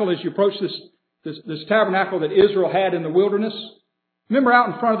tabernacle, as you approach this tabernacle that Israel had in the wilderness, remember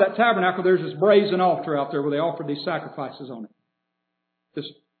out in front of that tabernacle there's this brazen altar out there where they offered these sacrifices on it. This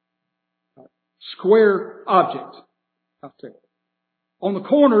square object out there. On the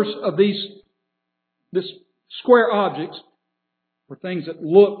corners of this square objects were things that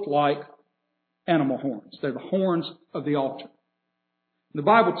looked like animal horns. They're the horns of the altar. The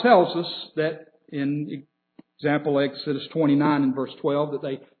Bible tells us that in example Exodus 29 and verse 12 that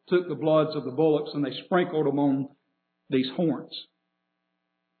they took the bloods of the bullocks and they sprinkled them on these horns.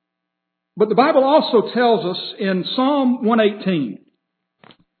 But the Bible also tells us in Psalm 118.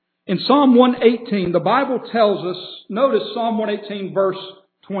 In Psalm 118, the Bible tells us, notice Psalm 118 verse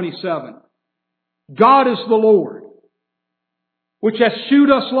 27. God is the Lord, which hath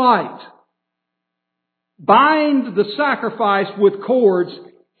shewed us light. Bind the sacrifice with cords,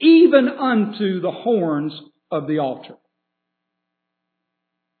 even unto the horns of the altar.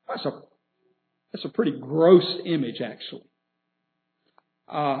 That's a pretty gross image, actually.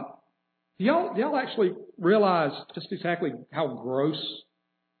 Do y'all actually realize just exactly how gross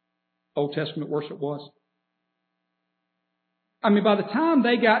Old Testament worship was? I mean, by the time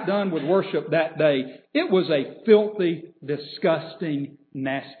they got done with worship that day, it was a filthy, disgusting,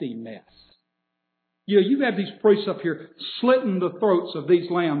 nasty mess. You know, you have these priests up here slitting the throats of these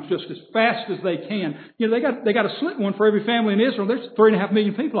lambs just as fast as they can. You know, they got a slit one for every family in Israel. There's 3.5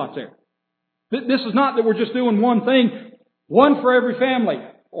 million people out there. This is not that we're just doing one thing, one for every family,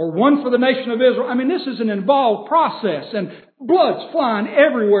 or one for the nation of Israel. I mean, this is an involved process, and blood's flying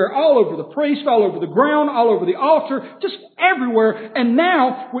everywhere, all over the priest, all over the ground, all over the altar, just everywhere. And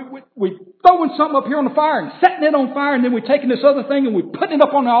now we throwing something up here on the fire and setting it on fire, and then we're taking this other thing and we're putting it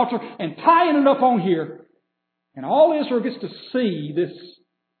up on the altar and tying it up on here. And all Israel gets to see this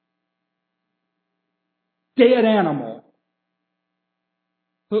dead animal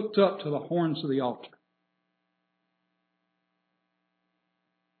hooked up to the horns of the altar.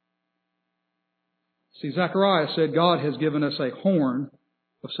 See, Zechariah said God has given us a horn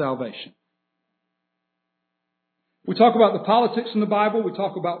of salvation. We talk about the politics in the Bible. We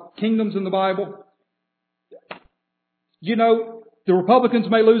talk about kingdoms in the Bible. You know, the Republicans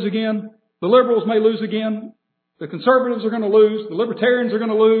may lose again. The liberals may lose again. The conservatives are going to lose. The libertarians are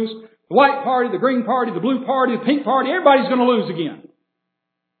going to lose. The white party, the green party, the blue party, the pink party, everybody's going to lose again.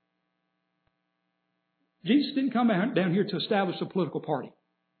 Jesus didn't come down here to establish a political party.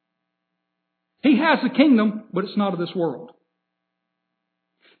 He has a kingdom, but it's not of this world.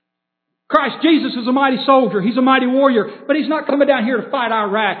 Christ Jesus is a mighty soldier. He's a mighty warrior. But He's not coming down here to fight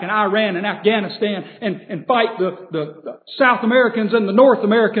Iraq and Iran and Afghanistan and fight the South Americans and the North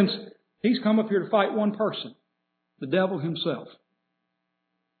Americans. He's come up here to fight one person, the devil himself.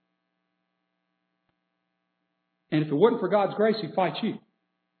 And if it wasn't for God's grace, He'd fight you.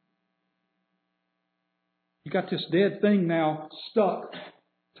 You got this dead thing now stuck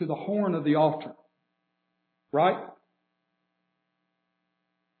to the horn of the altar. Right?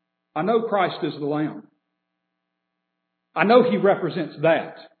 I know Christ is the Lamb. I know He represents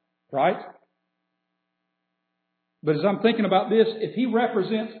that. Right? But as I'm thinking about this, if He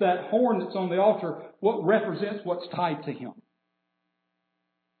represents that horn that's on the altar, what represents what's tied to Him?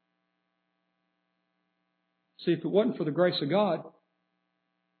 See, if it wasn't for the grace of God,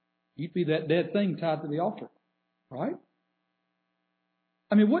 you'd be that dead thing tied to the altar. Right?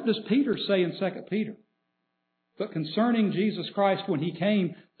 I mean, what does Peter say in 2 Peter? But concerning Jesus Christ, when He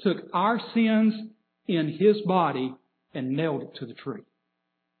came, took our sins in His body and nailed it to the tree.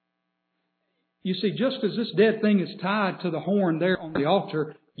 You see, just as this dead thing is tied to the horn there on the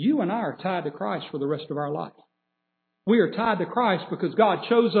altar, you and I are tied to Christ for the rest of our life. We are tied to Christ because God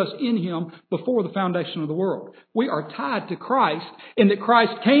chose us in Him before the foundation of the world. We are tied to Christ in that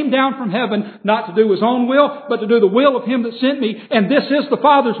Christ came down from heaven not to do His own will, but to do the will of Him that sent me. And this is the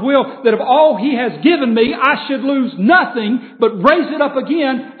Father's will, that of all He has given me, I should lose nothing, but raise it up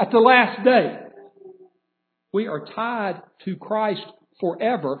again at the last day. We are tied to Christ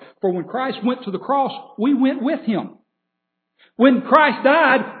forever. For when Christ went to the cross, we went with Him. When Christ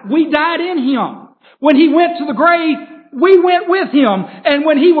died, we died in Him. When He went to the grave, we went with Him. And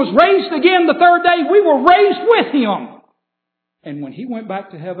when He was raised again the third day, we were raised with Him. And when He went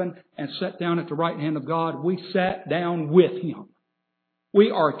back to heaven and sat down at the right hand of God, we sat down with Him.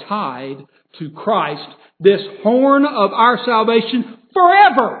 We are tied to Christ, this horn of our salvation,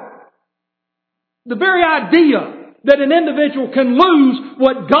 forever. The very idea that an individual can lose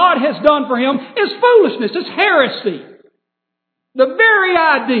what God has done for him is foolishness. It's heresy. The very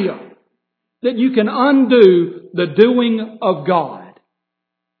idea that you can undo the doing of God.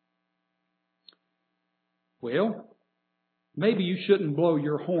 Well, maybe you shouldn't blow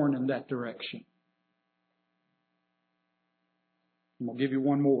your horn in that direction. I'm going to give you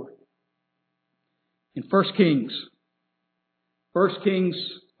one more. In 1 Kings,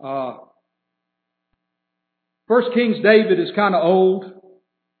 David is kind of old,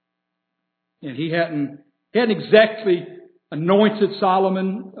 and he hadn't exactly anointed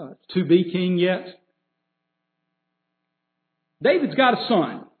Solomon to be king yet. David's got a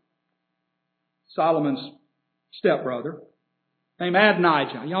son, Solomon's stepbrother, named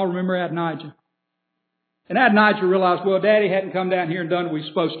Adonijah. Y'all remember Adonijah? And Adonijah realized, well, Daddy hadn't come down here and done what he's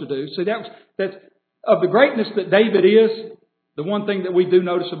supposed to do. See, that's of the greatness that David is. The one thing that we do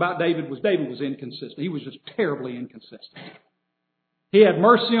notice about David was inconsistent. He was just terribly inconsistent. He had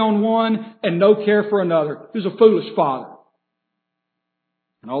mercy on one and no care for another. He was a foolish father.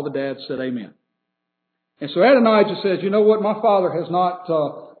 And all the dads said amen. And so Adonijah says, you know what, my father has not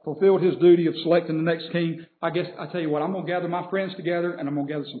fulfilled his duty of selecting the next king. I tell you what, I'm going to gather my friends together and I'm going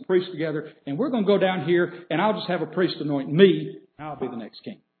to gather some priests together and we're going to go down here and I'll just have a priest anoint me and I'll be the next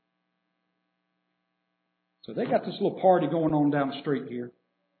king. So they got this little party going on down the street here.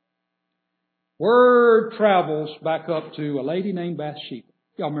 Word travels back up to a lady named Bathsheba.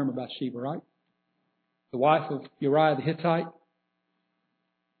 Y'all remember Bathsheba, right? The wife of Uriah the Hittite.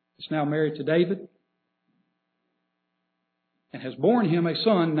 Is now married to David. And has borne him a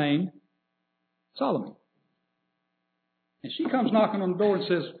son named Solomon. And she comes knocking on the door and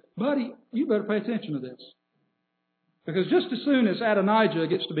says, buddy, you better pay attention to this. Because just as soon as Adonijah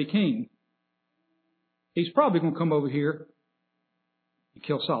gets to be king, he's probably going to come over here and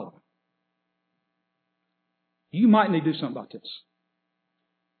kill Solomon. You might need to do something about this.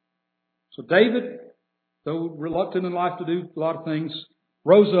 So David, though reluctant in life to do a lot of things,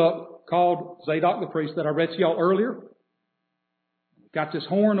 rose up, called Zadok the priest that I read to y'all earlier, got this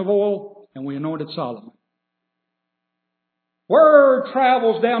horn of oil, and we anointed Solomon. Word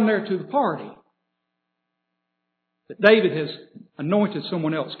travels down there to the party that David has anointed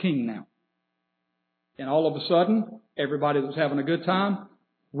someone else king now. And all of a sudden, everybody that was having a good time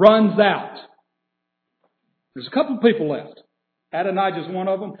runs out. There's a couple of people left. Adonijah's one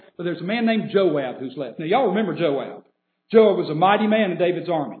of them, but there's a man named Joab who's left. Now, y'all remember Joab. Joab was a mighty man in David's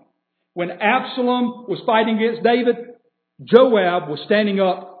army. When Absalom was fighting against David, Joab was standing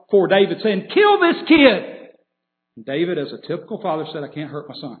up for David saying, kill this kid! And David, as a typical father, said, I can't hurt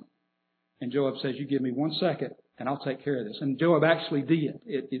my son. And Joab says, you give me 1 second and I'll take care of this. And Joab actually did.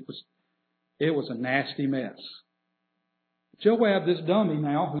 It was a nasty mess. Joab, this dummy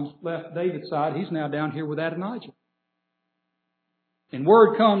now, who's left David's side, he's now down here with Adonijah. And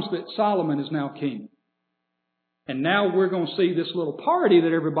word comes that Solomon is now king. And now we're going to see this little party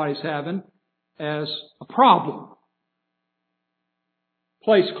that everybody's having as a problem.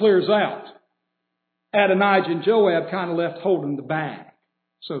 Place clears out. Adonijah and Joab kind of left holding the bag,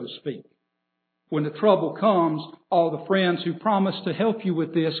 so to speak. When the trouble comes, all the friends who promised to help you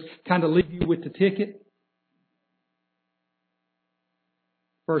with this kind of leave you with the ticket.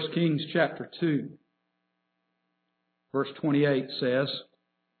 1 Kings chapter 2, verse 28 says,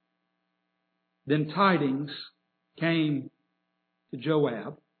 Then tidings came to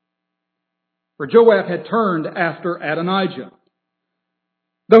Joab, for Joab had turned after Adonijah,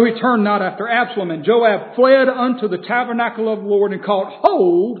 though he turned not after Absalom. And Joab fled unto the tabernacle of the Lord and caught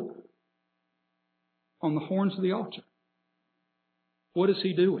hold on the horns of the altar. What is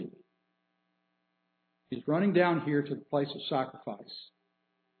he doing? He's running down here to the place of sacrifice,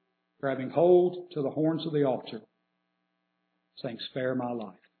 grabbing hold to the horns of the altar, saying, Spare my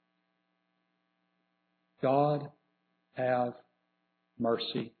life. God, have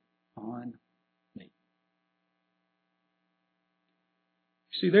mercy on me.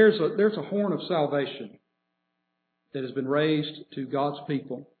 See, there's a horn of salvation that has been raised to God's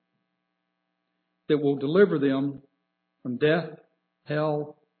people that will deliver them from death,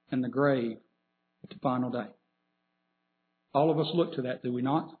 hell, and the grave at the final day. All of us look to that, do we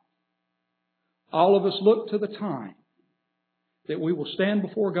not? All of us look to the time that we will stand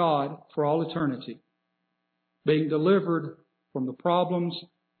before God for all eternity, being delivered from the problems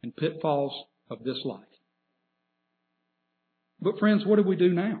and pitfalls of this life. But friends, what do we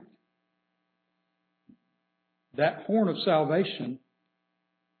do now? That horn of salvation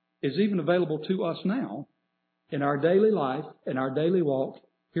is even available to us now in our daily life, in our daily walk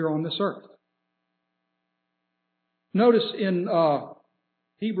here on this earth. Notice in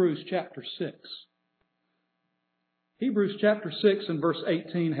Hebrews chapter 6. Hebrews chapter 6 and verse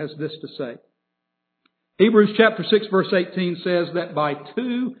 18 has this to say. Hebrews chapter 6 verse 18 says that by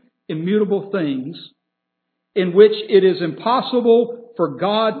two immutable things in which it is impossible for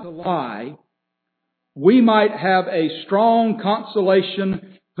God to lie, we might have a strong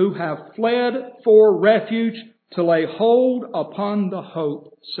consolation who have fled for refuge to lay hold upon the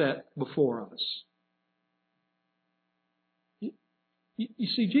hope set before us. You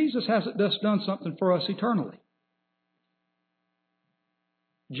see, Jesus hasn't just done something for us eternally.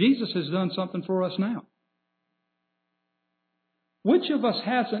 Jesus has done something for us now. Which of us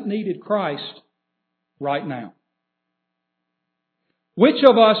hasn't needed Christ right now? Which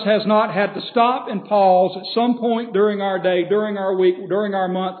of us has not had to stop and pause at some point during our day, during our week, during our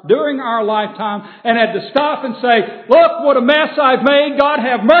month, during our lifetime, and had to stop and say, look what a mess I've made, God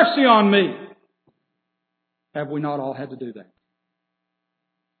have mercy on me? Have we not all had to do that?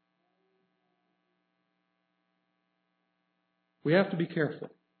 We have to be careful.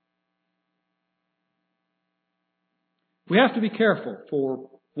 We have to be careful for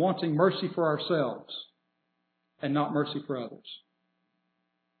wanting mercy for ourselves and not mercy for others.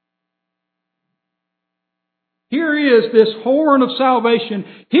 Here is this horn of salvation.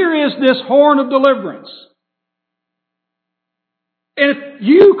 Here is this horn of deliverance. And if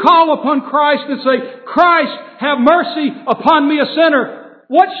you call upon Christ and say, Christ, have mercy upon me, a sinner,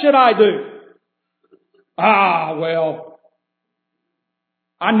 what should I do? Well,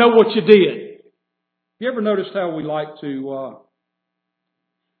 I know what you did. You ever noticed how we like to,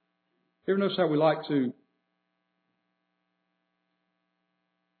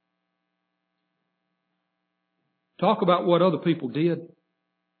 talk about what other people did,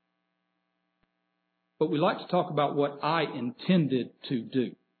 but we like to talk about what I intended to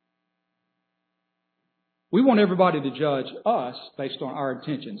do. We want everybody to judge us based on our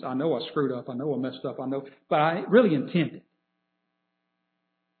intentions. I know I screwed up. I know I messed up. But I really intended.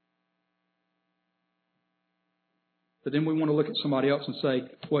 But then we want to look at somebody else and say,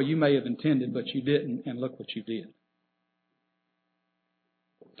 well, you may have intended, but you didn't, and look what you did.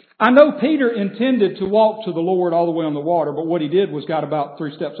 I know Peter intended to walk to the Lord all the way on the water, but what he did was got about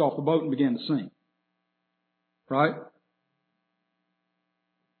 3 steps off the boat and began to sink. Right?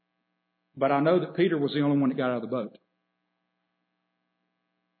 But I know that Peter was the only one that got out of the boat.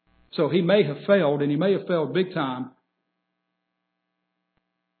 So he may have failed, and he may have failed big time,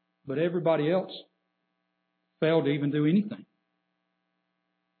 but everybody else failed to even do anything.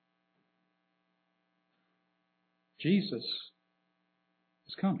 Jesus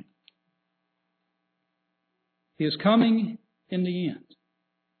is coming. He is coming in the end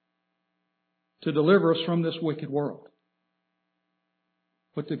to deliver us from this wicked world.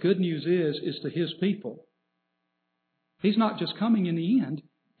 But the good news is to His people, He's not just coming in the end,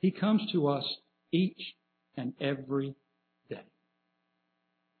 He comes to us each and every day.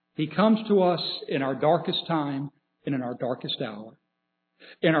 He comes to us in our darkest time and in our darkest hour,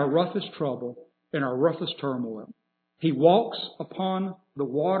 in our roughest trouble, in our roughest turmoil. He walks upon the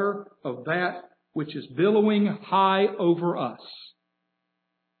water of that which is billowing high over us,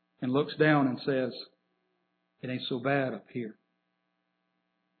 and looks down and says, it ain't so bad up here.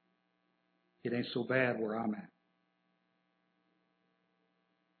 It ain't so bad where I'm at.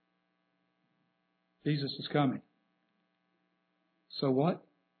 Jesus is coming. So what?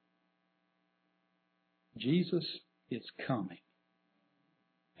 Jesus is coming.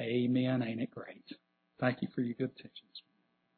 Amen. Ain't it great? Thank you for your good attention.